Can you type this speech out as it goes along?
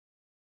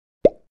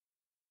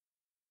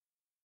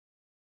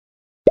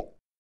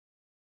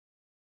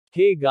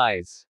Hey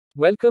guys,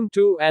 welcome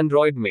to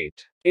Android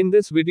Mate. In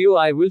this video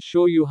I will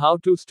show you how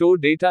to store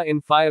data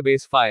in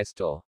Firebase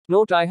Firestore.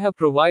 Note I have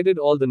provided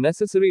all the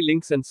necessary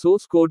links and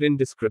source code in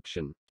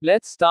description.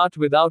 Let's start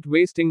without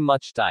wasting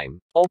much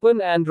time.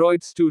 Open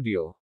Android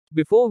Studio.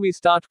 Before we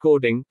start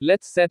coding,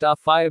 let's set our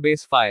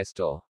Firebase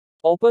Firestore.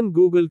 Open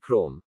Google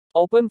Chrome.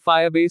 Open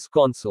Firebase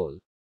console.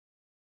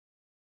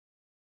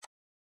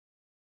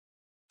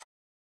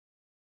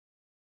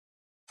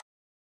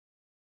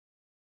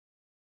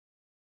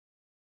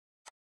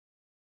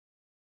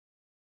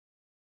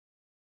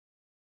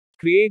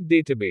 Create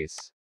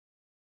database.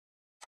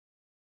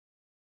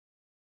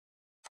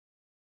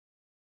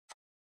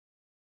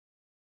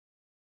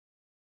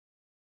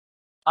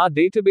 Our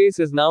database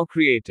is now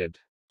created.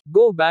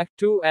 Go back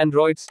to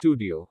Android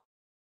Studio.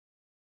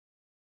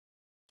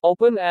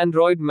 Open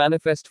Android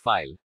manifest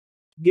file.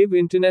 Give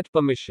internet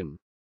permission.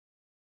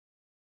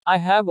 I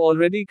have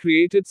already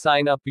created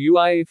sign up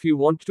UI if you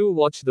want to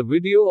watch the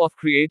video of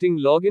creating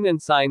login and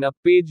sign up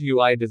page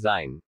UI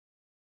design.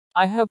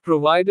 I have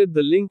provided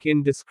the link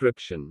in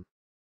description.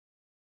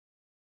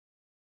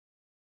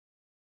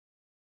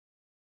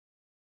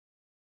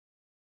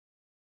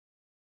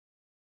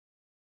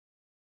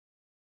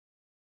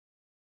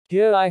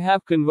 Here I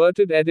have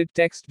converted edit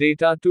text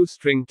data to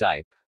string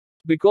type.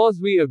 Because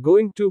we are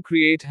going to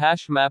create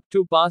hash map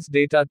to pass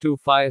data to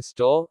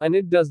Firestore, and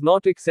it does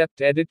not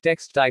accept edit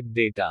text type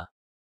data.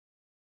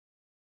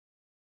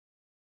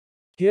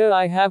 Here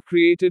I have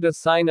created a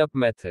sign up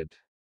method.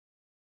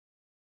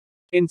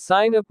 In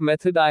sign up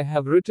method I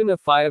have written a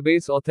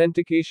Firebase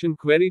authentication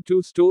query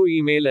to store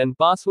email and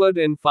password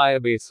in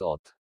Firebase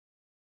Auth.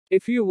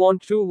 If you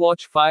want to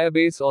watch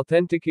Firebase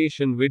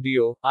authentication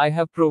video, I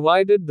have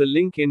provided the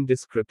link in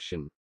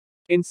description.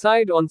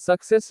 Inside on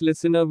success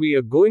listener we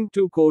are going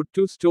to code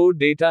to store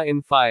data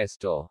in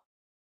Firestore.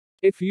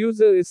 If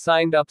user is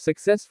signed up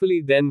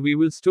successfully then we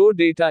will store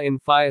data in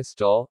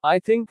Firestore. I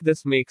think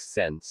this makes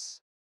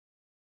sense.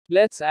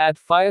 Let's add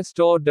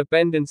Firestore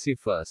dependency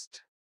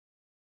first.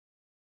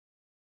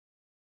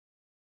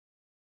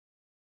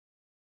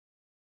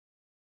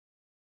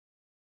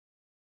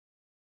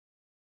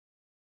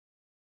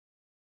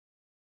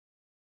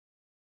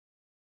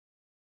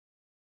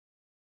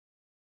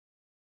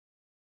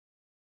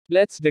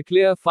 Let's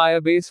declare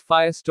Firebase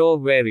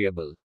Firestore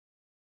variable.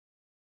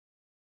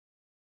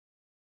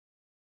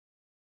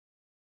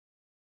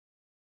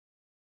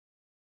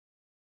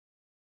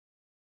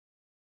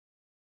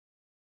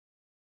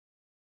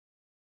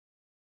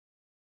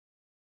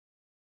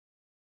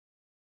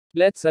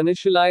 Let's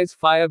initialize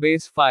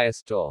Firebase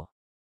Firestore.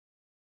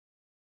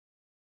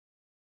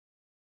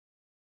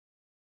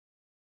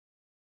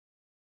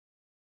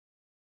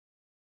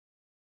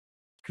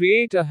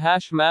 Create a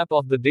hash map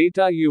of the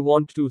data you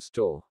want to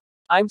store.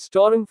 I'm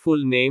storing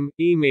full name,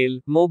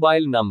 email,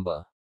 mobile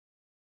number.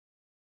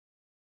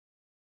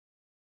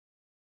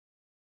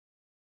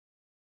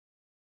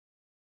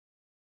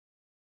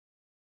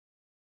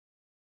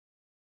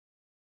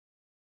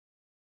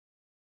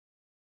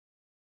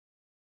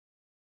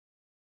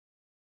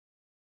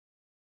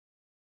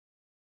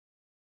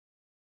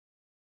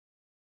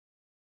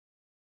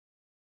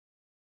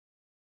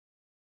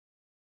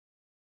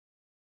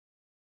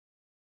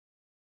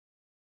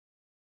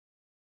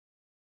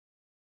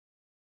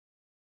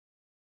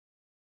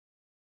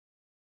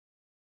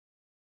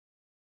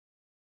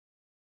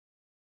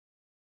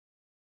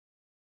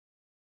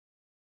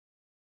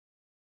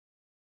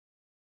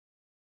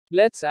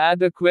 Let's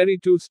add a query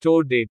to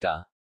store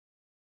data.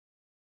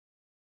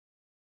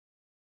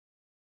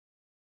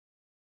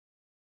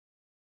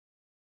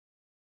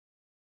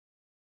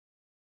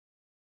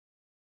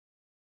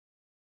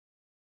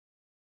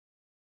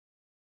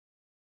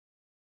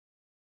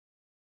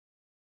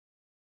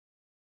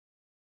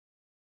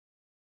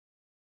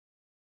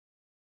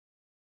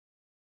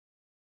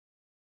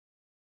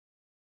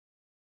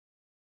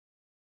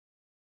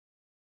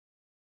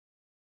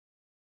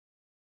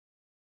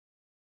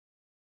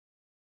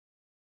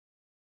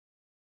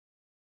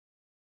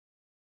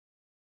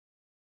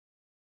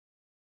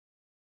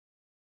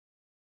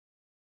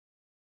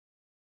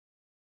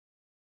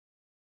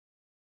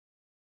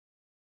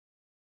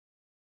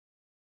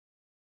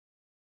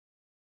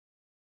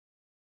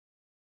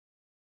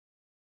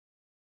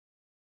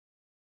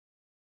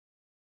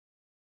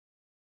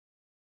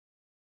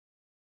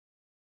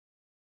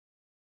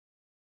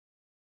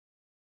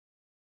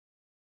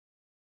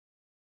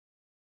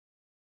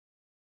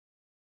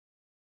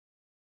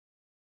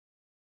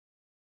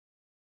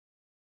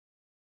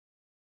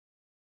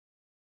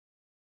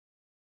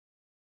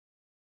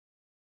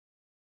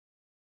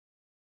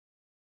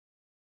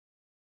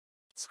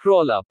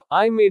 Scroll up.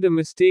 I made a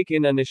mistake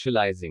in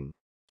initializing.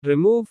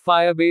 Remove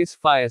Firebase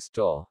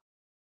Firestore.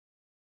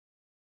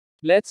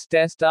 Let's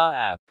test our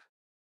app.